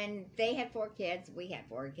 And they had 4 kids, we had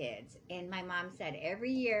 4 kids. And my mom said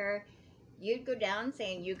every year you'd go down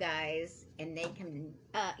saying you guys, and they'd come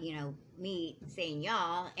meet saying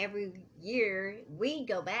y'all. Every year we'd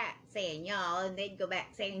go back saying y'all, and they'd go back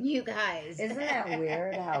saying you guys. Isn't that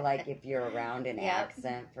weird how, like, if you're around an Yep.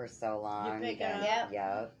 accent for so long, You pick gotta- it up.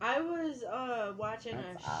 Yep. I was watching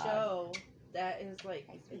That's a odd. show that is like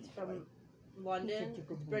Nice it's meat, from London,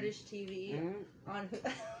 it's British TV Mm. on.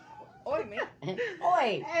 Oi, man.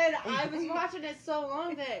 Oi! And I was watching it so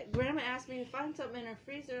long that Grandma asked me to find something in her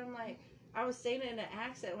freezer. I'm like, I was saying it in an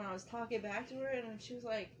accent when I was talking back to her, and she was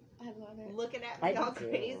like I love it. looking at I me do all too.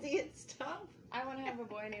 crazy and stuff. I want to have a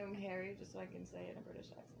boy named Harry just so I can say it in a British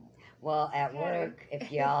accent. Well, at Harry. work, if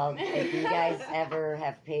you guys ever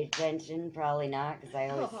have paid attention, probably not, because I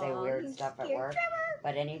always say Aw, weird he's stuff at scared. work.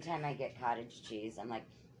 But anytime I get cottage cheese, I'm like,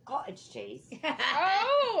 cottage cheese.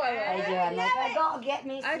 Oh, I I love do. it. I'm like, I it. gotta get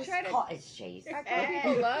me I some try to- cottage cheese. That's what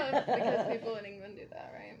people love because people in England do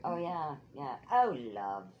that, right? Oh yeah, yeah. Oh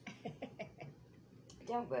love.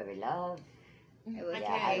 Don't worry, love. I I wish Yeah,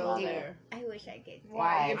 can't I go love could do it. there. I wish I could. Why?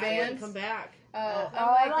 Why? You I banned? wouldn't come back. Oh, I I'm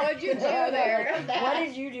like, like what'd you do it. there? What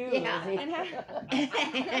did you do? Yeah. Lizzie?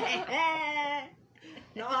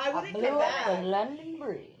 No, I I wouldn't blew come up the back. London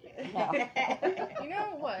Bridge. No. You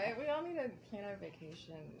know what? We all need to plan our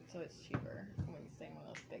vacation so it's cheaper when we stay in one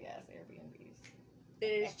of those big ass Airbnbs. It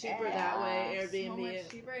is cheaper that way. So Airbnb. much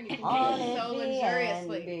cheaper and you can On do it so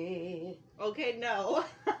luxuriously. Airbnb. Okay, no,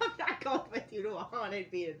 I'm not going with you to a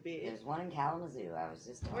haunted B&B. There's one in Kalamazoo. I was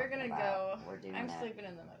just We're talking gonna about. go. We're doing I'm it. sleeping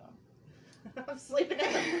in the middle. I'm sleeping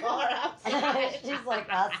in the car outside. She's like,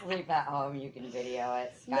 I'll sleep at home. You can video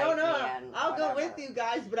it. No, Skype no, me and I'll go whatever. with you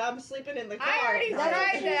guys, but I'm sleeping in the car. I already That's what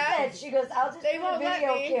tried she that. said. She goes, I'll just They put a won't let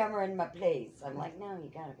video me. camera in my place. I'm like, no, you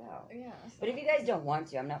gotta go. Yeah. But if you guys don't want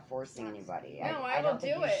to, I'm not forcing anybody. No, I I will don't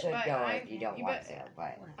think do you it, should but go if you don't you want bet- to.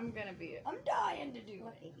 But I'm gonna be it. I'm dying to do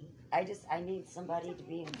it. I need somebody to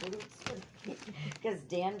be in groups because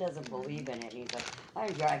Dan doesn't believe in it. And he's like,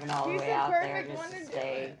 I'm driving all the He's way the out there perfect one just to to do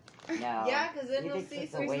stay. it. No. Yeah, because then He you'll thinks see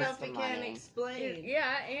it's a some waste stuff of you can't money. explain.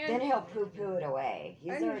 Yeah, and Then he'll poo-poo it away.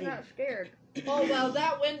 He's and already he's not scared. Oh, well,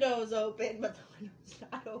 that window's open, but the window's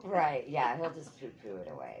not open. right. Yeah, he'll just poo-poo it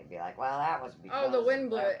away. Be like, well, that was because Oh, the wind of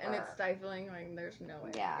blew it and whatever." it's stifling. Like, there's no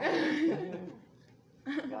way. Yeah.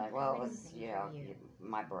 Mhm. Be like, well, it was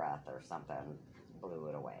my breath or something blew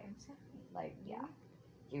it away. Like, yeah,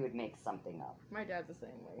 he would make something up. My dad's the same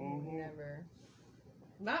way. He Mhm. never.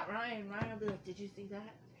 Not Ryan. Ryan will be like, did you see that?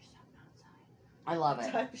 There's something outside. I love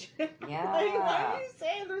it. Type shit. Yeah. Like, why are you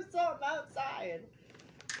saying there's something outside?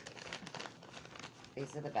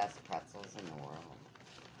 These are the best pretzels in the world.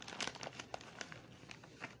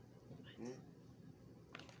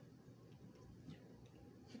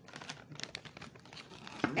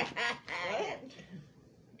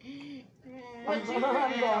 What'd you I'm bring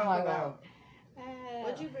going to talk my about? Oh.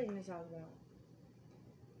 What'd you bring to talk about?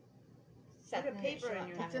 Something Put a paper that in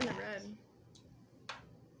your she'll It's in the talk red. about.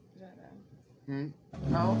 Is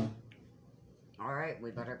that Oh. All right,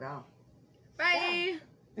 we better go. Bye.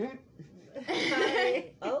 Bye.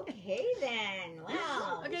 Okay then.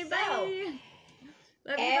 Wow. Okay, So, bye.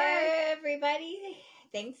 Love you, bye. everybody,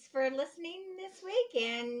 thanks for listening this week,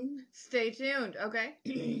 and Stay tuned. Okay.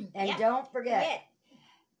 And Yeah. don't forget.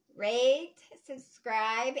 Rate,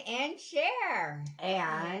 subscribe, and share.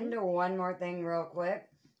 And one more thing, real quick.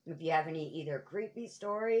 If you have any either creepy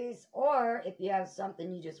stories or if you have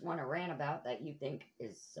something you just want to rant about that you think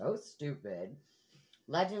is so stupid,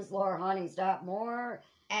 legendslorehauntings.more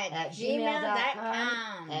At gmail.com,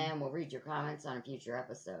 gmail.com. and we'll read your comments on a future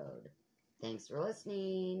episode. Thanks for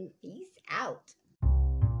listening. Peace out.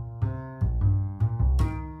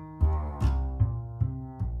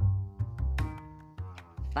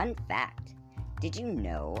 Fun fact, did you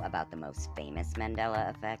know about the most famous Mandela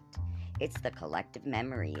effect? It's the collective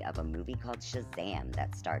memory of a movie called Shazam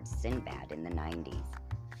that starred Sinbad in the 90s.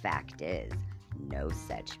 Fact is, no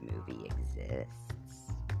such movie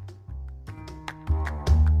exists.